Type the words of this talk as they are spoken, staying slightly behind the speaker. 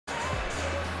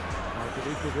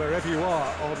Good evening wherever you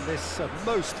are on this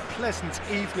most pleasant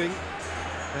evening.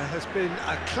 There has been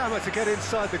a clamour to get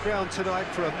inside the ground tonight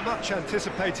for a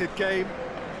much-anticipated game.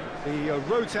 The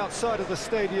roads outside of the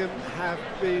stadium have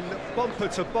been bumper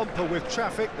to bumper with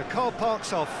traffic. The car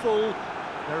parks are full.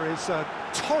 There is a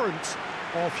torrent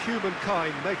of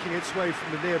humankind making its way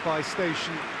from the nearby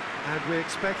station, and we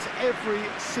expect every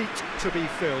seat to be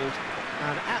filled.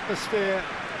 An atmosphere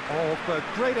of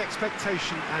great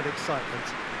expectation and excitement.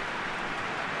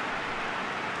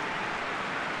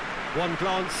 One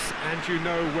glance and you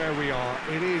know where we are.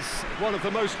 It is one of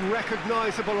the most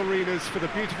recognisable arenas for the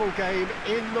beautiful game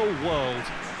in the world.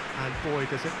 And boy,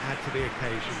 does it add to the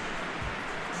occasion.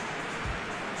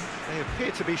 They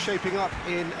appear to be shaping up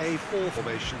in a 4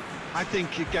 formation. I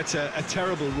think it gets a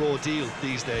terrible raw deal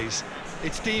these days.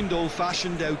 It's deemed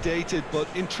old-fashioned, outdated, but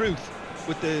in truth,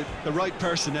 with the right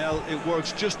personnel, it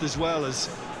works just as well as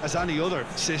any other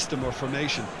system or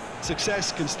formation.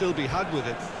 Success can still be had with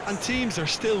it, and teams are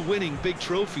still winning big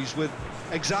trophies with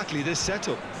exactly this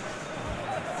setup.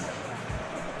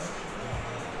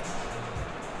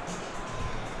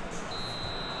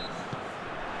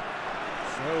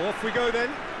 So off we go then.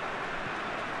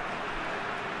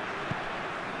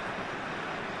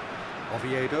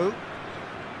 Oviedo.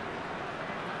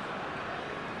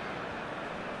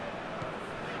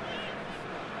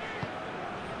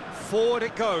 Forward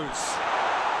it goes.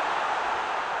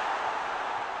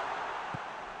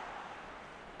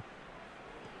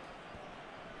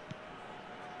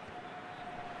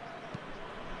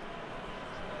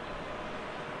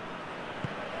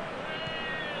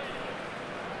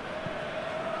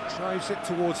 Drives it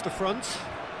towards the front.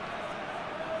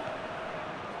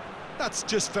 That's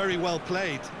just very well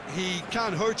played. He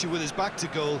can't hurt you with his back to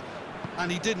goal,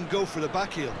 and he didn't go for the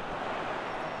back heel.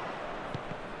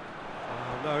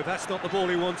 Oh no, that's not the ball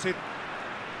he wanted.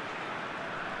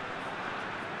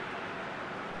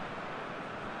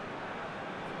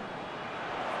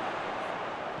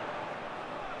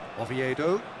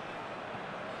 Oviedo.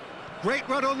 Great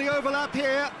run on the overlap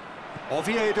here.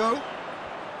 Oviedo.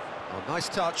 Oh, nice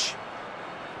touch.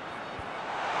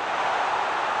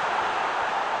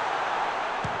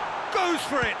 Goes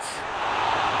for it!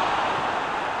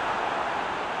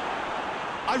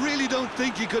 I really don't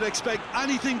think you could expect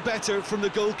anything better from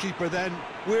the goalkeeper then.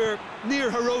 We're near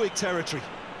heroic territory.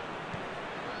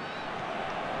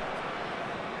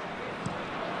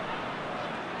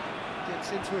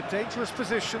 Gets into a dangerous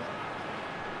position.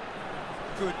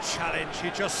 Good challenge, he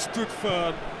just stood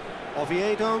firm.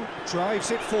 Oviedo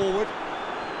drives it forward.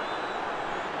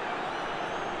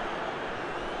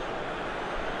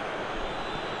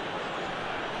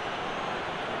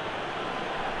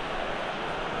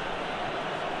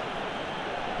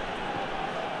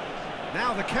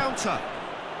 Now the counter.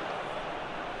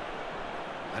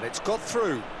 And it's got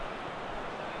through.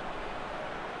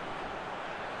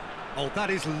 Oh, that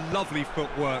is lovely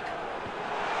footwork.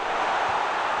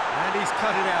 And he's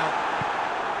cut it out.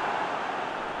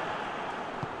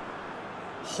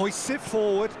 Hoists it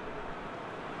forward.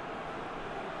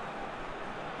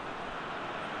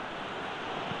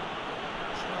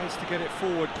 Tries to get it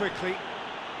forward quickly.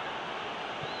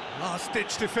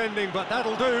 Last-ditch defending, but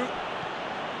that'll do.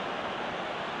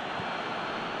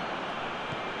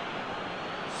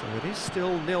 So it is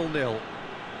still 0-0.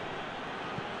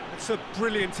 It's a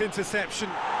brilliant interception.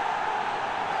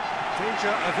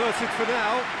 Danger averted for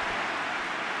now.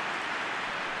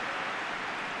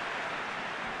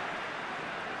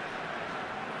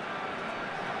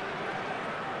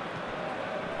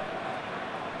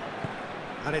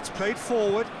 And it's played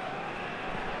forward.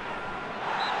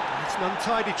 It's an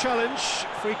untidy challenge,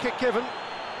 free kick given.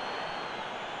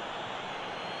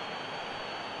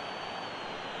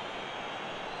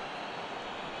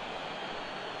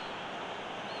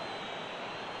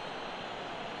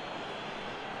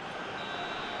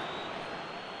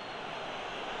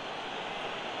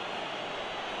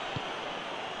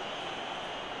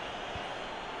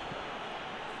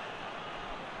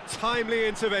 Timely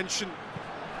intervention.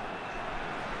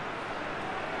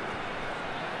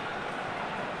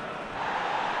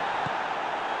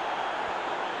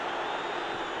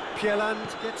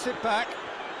 Pieland gets it back.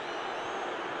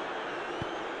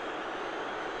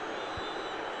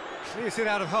 Clears it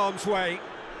out of harm's way.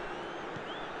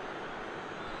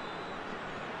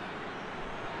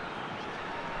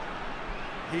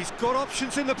 He's got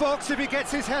options in the box if he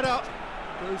gets his head up.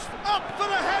 Goes up for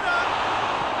the header!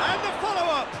 And the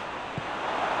follow-up!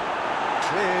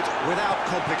 Cleared without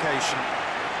complication.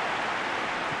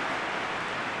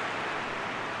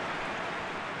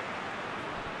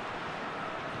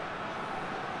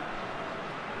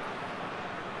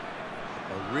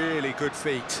 A really good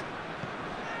feat.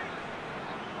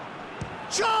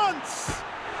 Chance!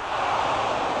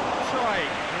 Try.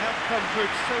 The outcome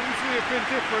could so easily have been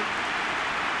different.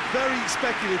 Very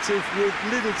speculative with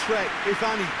little threat, if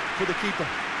any, for the keeper.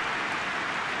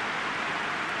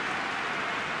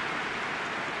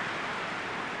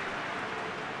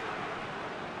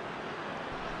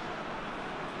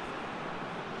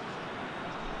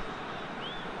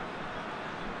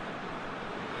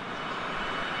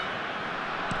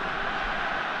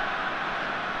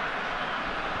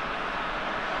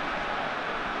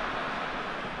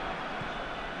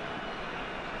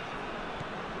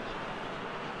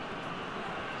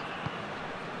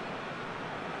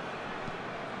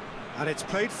 And it's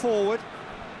played forward.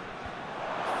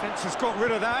 Fence has got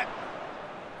rid of that.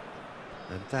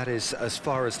 And that is as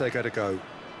far as they're going to go.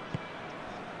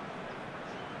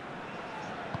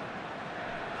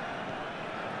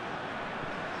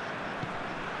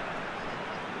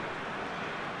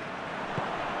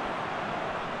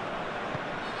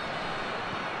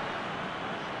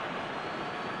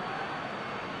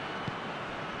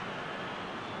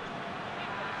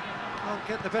 Can't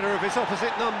get the better of his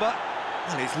opposite number.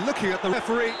 And he's looking at the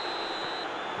referee.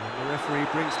 And the referee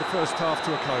brings the first half to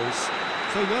a close.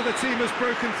 So now the team has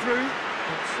broken through,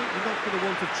 but certainly not for the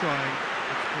want of trying.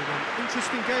 It's been an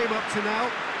interesting game up to now,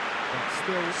 but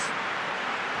still,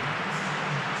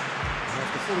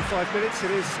 after 45 minutes,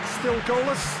 it is still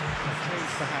goalless. A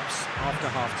change perhaps after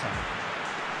half-time.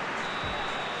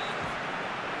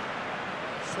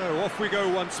 So off we go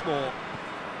once more.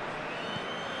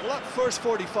 Well, that first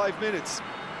 45 minutes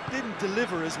didn't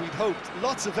deliver as we'd hoped.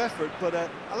 Lots of effort, but a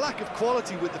lack of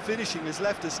quality with the finishing has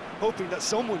left us hoping that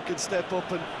someone can step up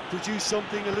and produce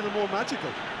something a little more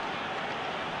magical.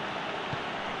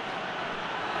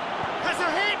 Has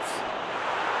a hit!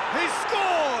 He's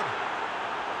scored!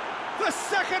 The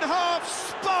second half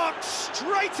sparked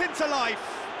straight into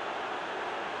life.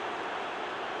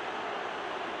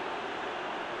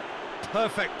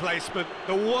 Perfect placement,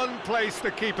 the one place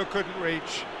the keeper couldn't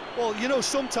reach. Well, you know,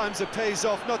 sometimes it pays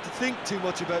off not to think too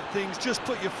much about things, just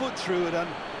put your foot through it, and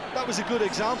that was a good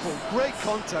example. Great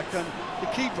contact, and the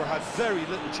keeper had very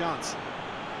little chance.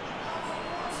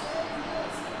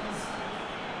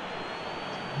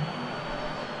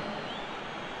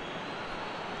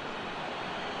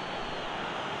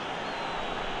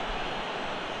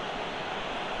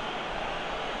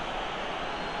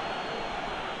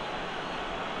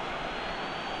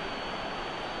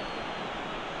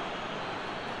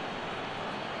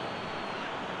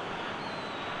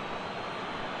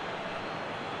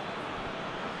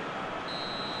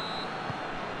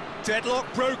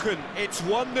 Deadlock broken, it's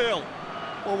 1-0.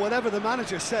 Well, whatever the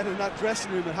manager said in that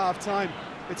dressing room at half-time,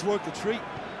 it's worked a treat.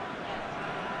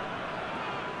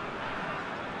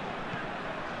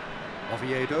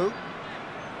 Oviedo.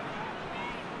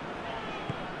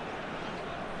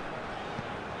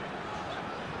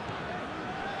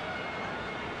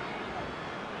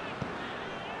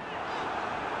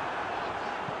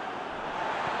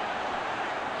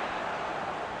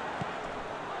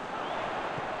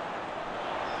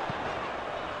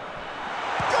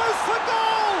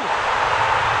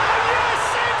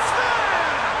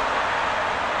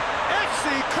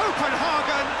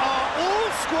 Copenhagen are all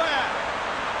square.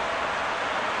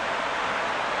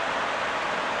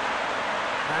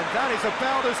 And that is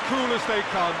about as cool as they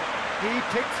come. He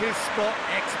picked his spot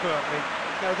expertly.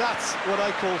 Now that's what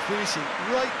I call finishing,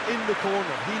 right in the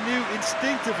corner. He knew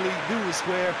instinctively who was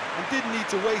square and didn't need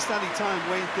to waste any time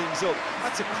weighing things up.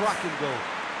 That's a cracking goal.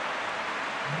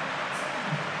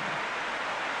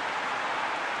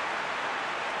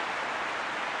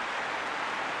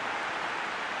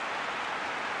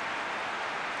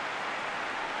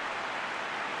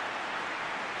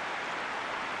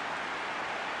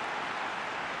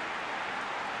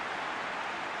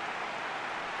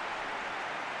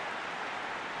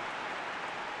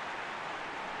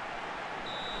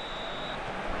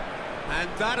 And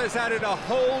that has added a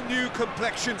whole new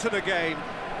complexion to the game.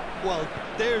 Well,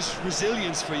 there's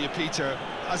resilience for you, Peter.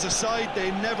 As a side,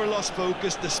 they never lost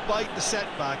focus despite the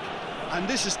setback, and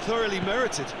this is thoroughly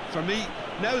merited for me.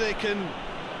 Now they can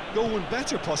go one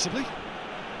better, possibly.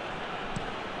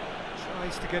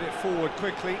 Tries to get it forward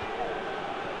quickly.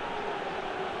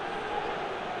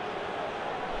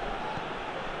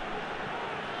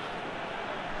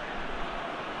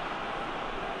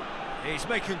 He's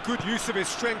making good use of his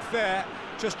strength there,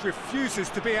 just refuses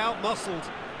to be out-muscled.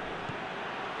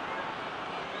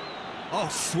 Oh,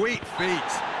 sweet feet.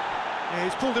 Yeah,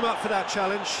 he's pulled him up for that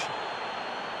challenge.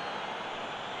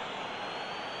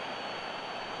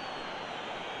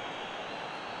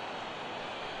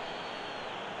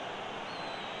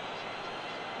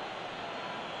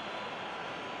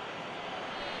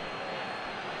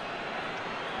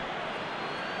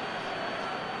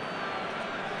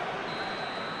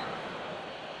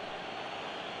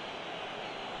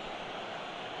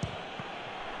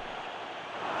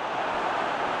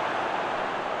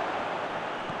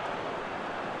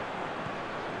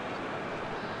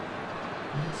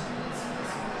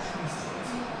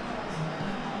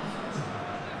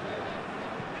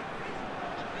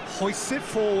 Hoists it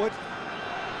forward.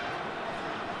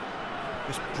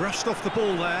 Just brushed off the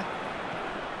ball there.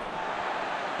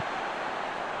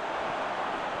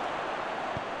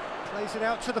 Plays it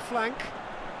out to the flank.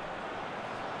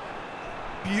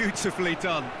 Beautifully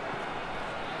done.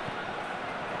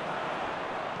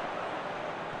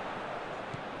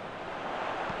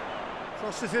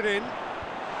 Crosses it in.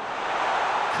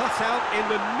 Cut out in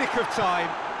the nick of time.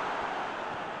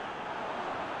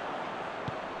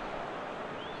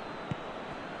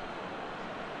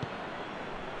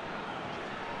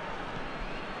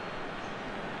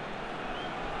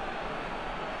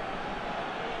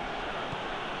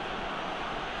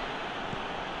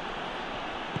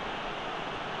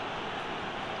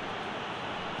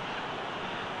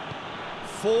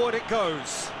 Forward it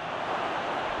goes.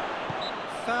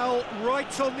 Foul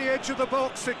right on the edge of the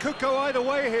box. It could go either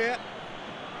way here.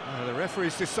 The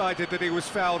referee's decided that he was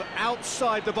fouled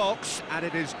outside the box, and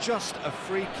it is just a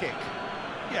free kick.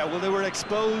 Yeah, well, they were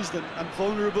exposed and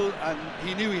vulnerable, and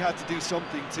he knew he had to do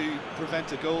something to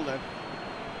prevent a goal then.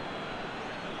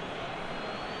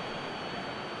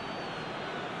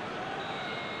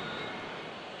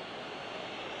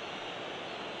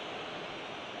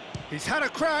 He's had a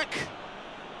crack.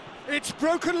 It's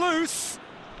broken loose.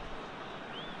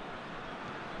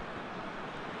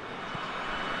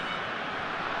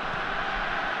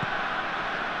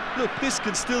 Look, this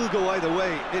can still go either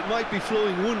way. It might be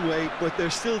flowing one way, but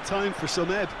there's still time for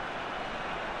some ebb.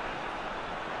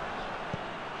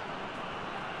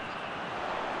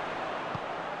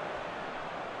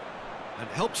 And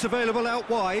help's available out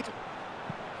wide.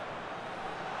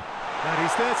 And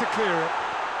he's there to clear it.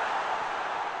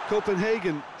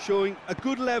 Copenhagen showing a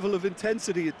good level of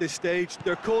intensity at this stage.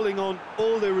 They're calling on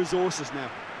all their resources now.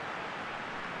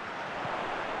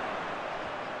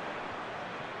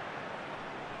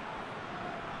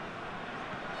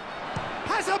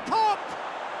 Has a pop!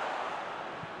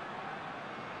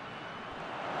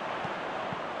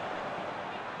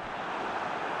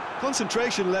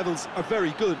 Concentration levels are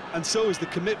very good, and so is the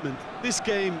commitment. This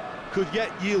game could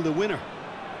yet yield a winner.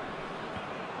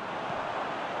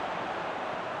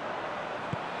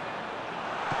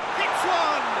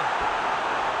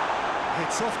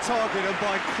 It's off target and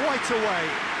by quite a way.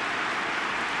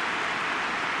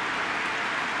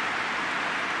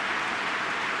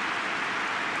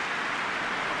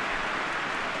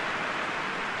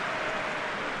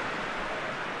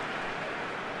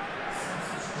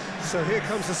 So here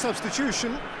comes the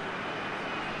substitution.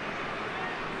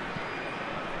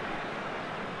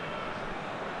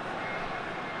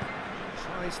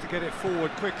 Tries to get it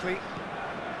forward quickly.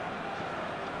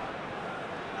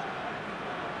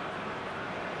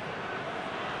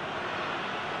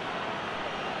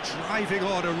 Driving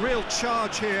on, a real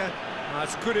charge here.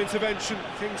 That's good intervention.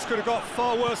 Things could have got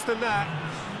far worse than that.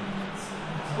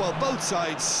 Well, both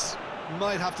sides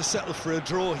might have to settle for a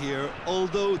draw here,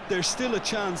 although there's still a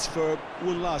chance for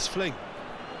one last fling.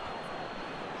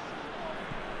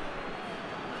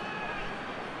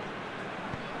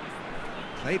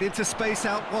 Played into space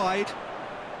out wide.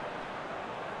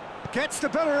 Gets the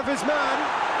better of his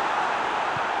man.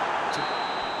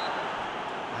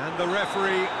 And the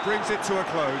referee brings it to a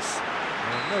close.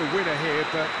 No winner here,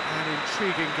 but an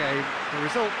intriguing game. The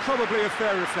result probably a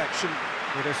fair reflection.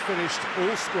 It has finished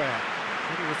all square.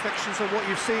 Any reflections on what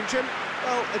you've seen, Jim?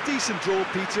 Well, a decent draw,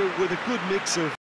 Peter, with a good mix of